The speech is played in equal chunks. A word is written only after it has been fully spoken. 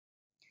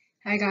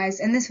Hi guys,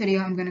 in this video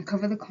I'm going to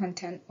cover the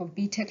content of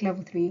BTEC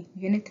Level 3,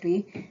 Unit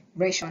 3,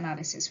 Ratio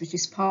Analysis, which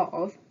is part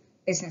of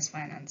Business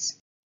Finance.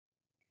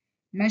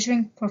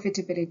 Measuring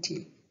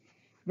profitability.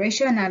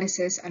 Ratio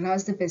analysis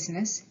allows the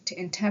business to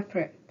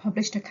interpret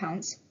published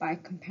accounts by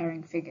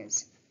comparing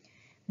figures.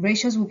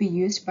 Ratios will be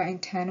used by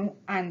internal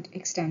and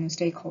external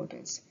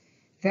stakeholders.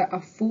 There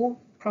are four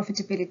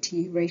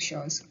profitability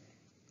ratios: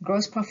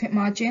 gross profit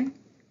margin,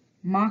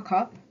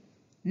 markup,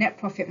 net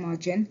profit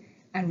margin,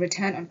 and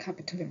return on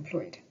capital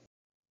employed.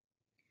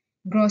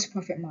 Gross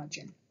profit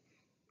margin.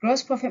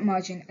 Gross profit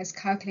margin is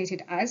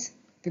calculated as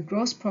the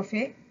gross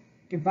profit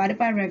divided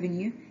by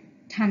revenue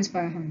times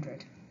by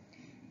 100.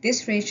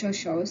 This ratio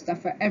shows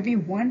that for every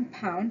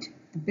 £1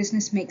 the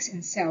business makes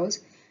in sales,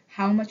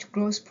 how much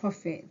gross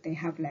profit they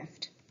have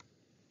left.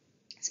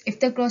 So if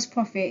the gross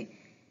profit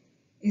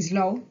is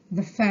low,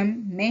 the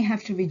firm may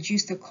have to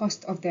reduce the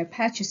cost of their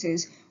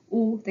purchases,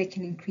 or they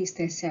can increase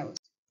their sales.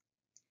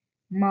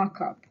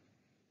 Markup.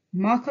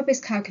 Markup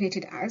is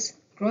calculated as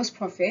gross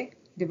profit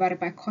divided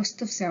by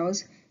cost of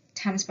sales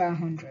times by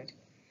 100.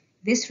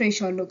 This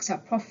ratio looks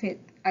at profit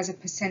as a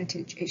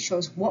percentage. It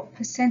shows what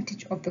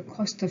percentage of the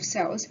cost of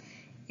sales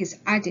is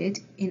added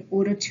in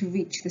order to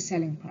reach the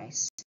selling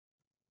price.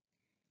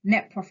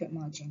 Net profit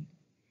margin.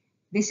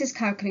 This is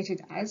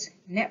calculated as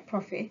net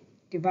profit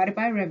divided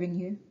by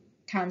revenue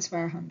times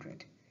by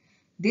 100.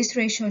 This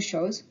ratio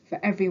shows for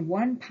every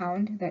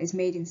 £1 that is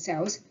made in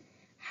sales,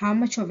 how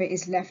much of it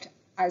is left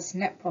as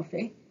net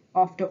profit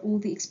after all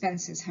the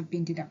expenses have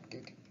been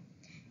deducted.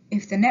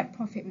 If the net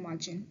profit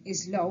margin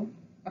is low,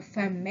 a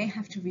firm may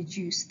have to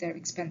reduce their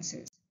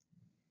expenses.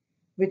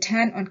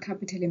 Return on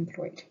capital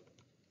employed.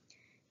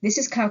 This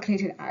is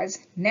calculated as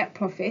net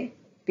profit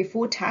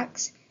before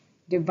tax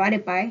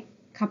divided by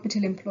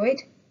capital employed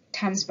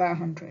times by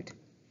 100.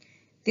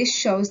 This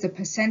shows the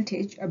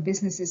percentage a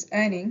business is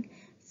earning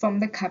from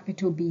the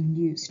capital being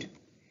used.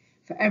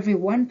 For every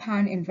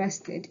 £1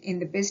 invested in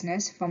the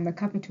business from the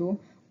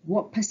capital,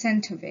 what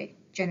percent of it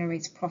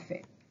generates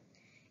profit?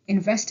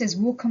 Investors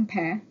will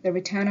compare the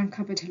return on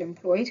capital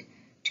employed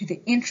to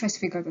the interest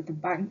figure that the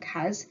bank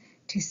has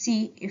to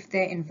see if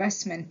their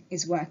investment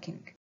is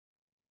working.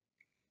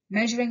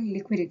 Measuring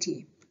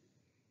liquidity.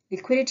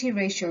 Liquidity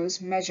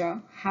ratios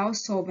measure how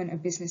solvent a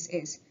business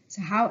is,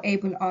 so how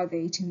able are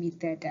they to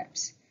meet their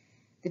debts.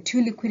 The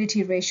two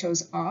liquidity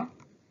ratios are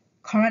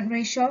current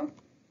ratio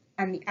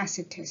and the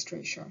acid test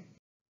ratio.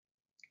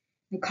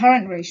 The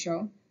current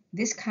ratio,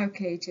 this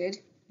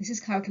is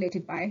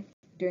calculated by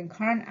doing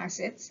current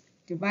assets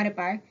divided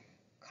by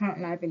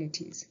current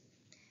liabilities.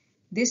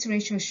 This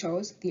ratio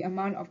shows the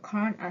amount of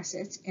current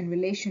assets in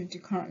relation to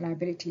current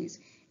liabilities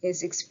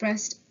is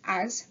expressed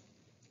as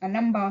a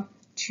number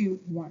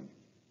 2:1.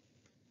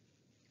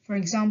 For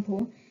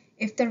example,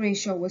 if the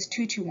ratio was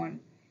 2:1,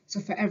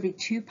 so for every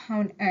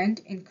 £2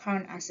 earned in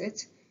current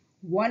assets,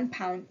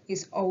 £1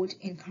 is owed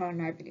in current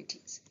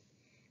liabilities.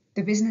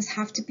 The business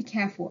have to be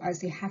careful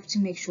as they have to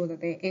make sure that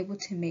they're able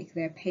to make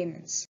their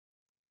payments.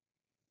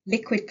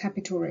 Liquid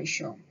capital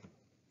ratio.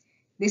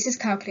 This is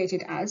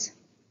calculated as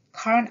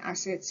current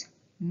assets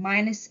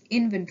minus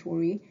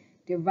inventory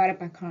divided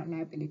by current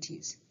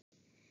liabilities.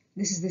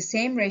 This is the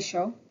same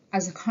ratio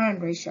as the current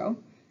ratio.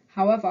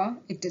 However,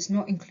 it does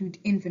not include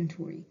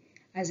inventory,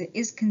 as it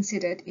is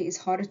considered it is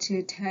harder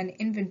to turn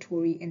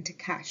inventory into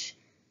cash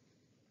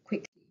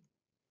quickly.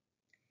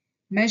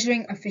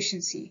 Measuring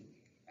efficiency.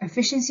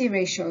 Efficiency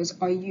ratios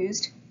are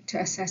used to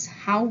assess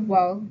how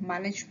well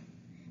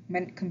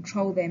management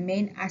control their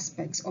main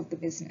aspects of the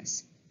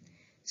business.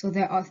 So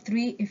there are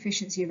three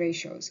efficiency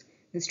ratios.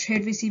 There's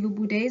trade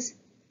receivable days,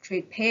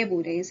 trade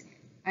payable days,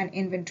 and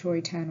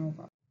inventory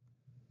turnover.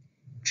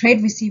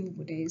 Trade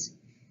receivable days.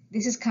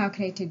 This is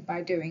calculated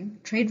by doing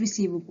trade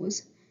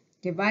receivables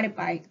divided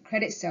by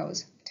credit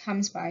sales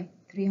times by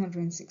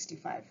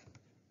 365.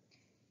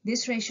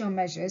 This ratio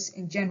measures,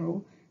 in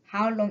general,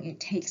 how long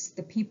it takes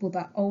the people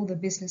that owe the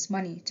business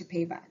money to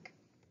pay back.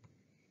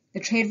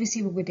 The trade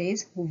receivable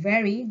days will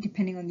vary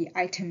depending on the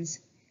items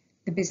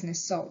the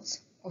business sells.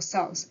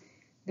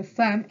 The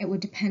firm, it would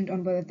depend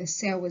on whether the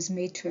sale was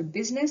made to a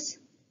business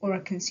or a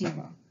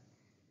consumer.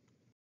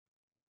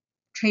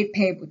 Trade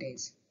payable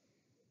days.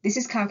 This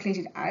is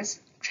calculated as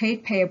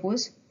trade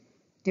payables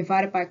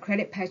divided by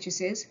credit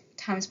purchases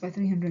times by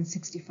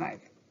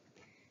 365.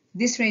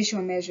 This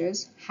ratio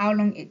measures how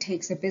long it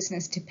takes a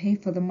business to pay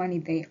for the money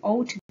they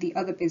owe to the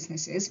other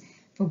businesses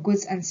for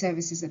goods and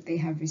services that they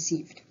have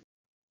received.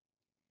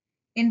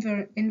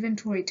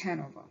 Inventory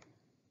turnover.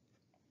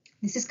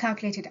 This is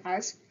calculated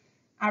as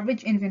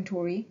average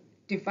inventory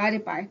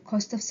divided by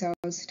cost of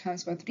sales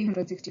times by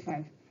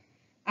 365.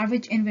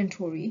 Average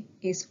inventory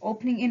is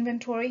opening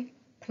inventory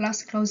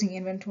plus closing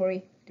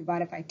inventory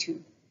divided by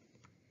 2.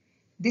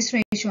 This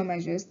ratio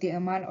measures the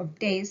amount of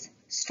days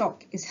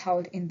stock is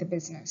held in the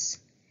business.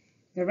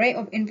 The rate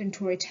of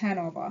inventory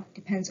turnover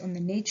depends on the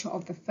nature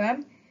of the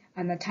firm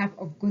and the type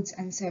of goods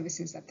and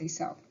services that they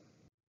sell.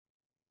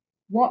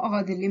 What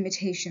are the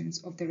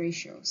limitations of the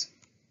ratios?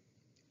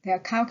 They are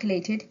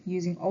calculated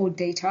using old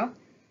data,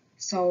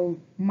 so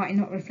might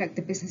not reflect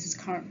the business's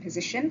current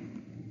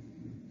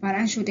position.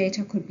 Financial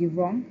data could be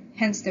wrong,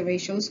 hence the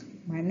ratios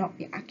might not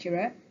be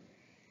accurate.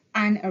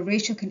 And a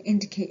ratio can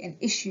indicate an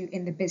issue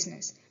in the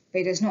business,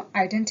 but it does not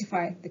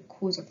identify the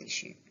cause of the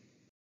issue.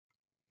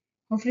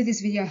 Hopefully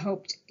this video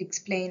helped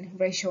explain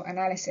ratio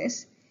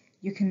analysis.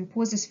 You can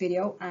pause this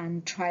video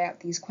and try out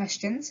these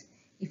questions.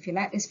 If you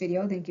like this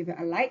video, then give it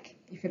a like.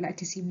 If you'd like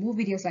to see more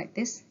videos like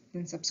this,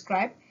 then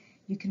subscribe.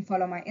 You can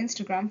follow my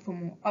Instagram for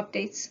more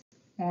updates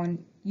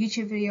on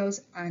YouTube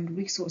videos and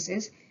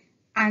resources.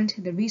 And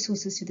the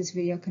resources to this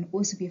video can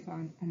also be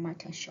found on my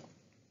test shelf.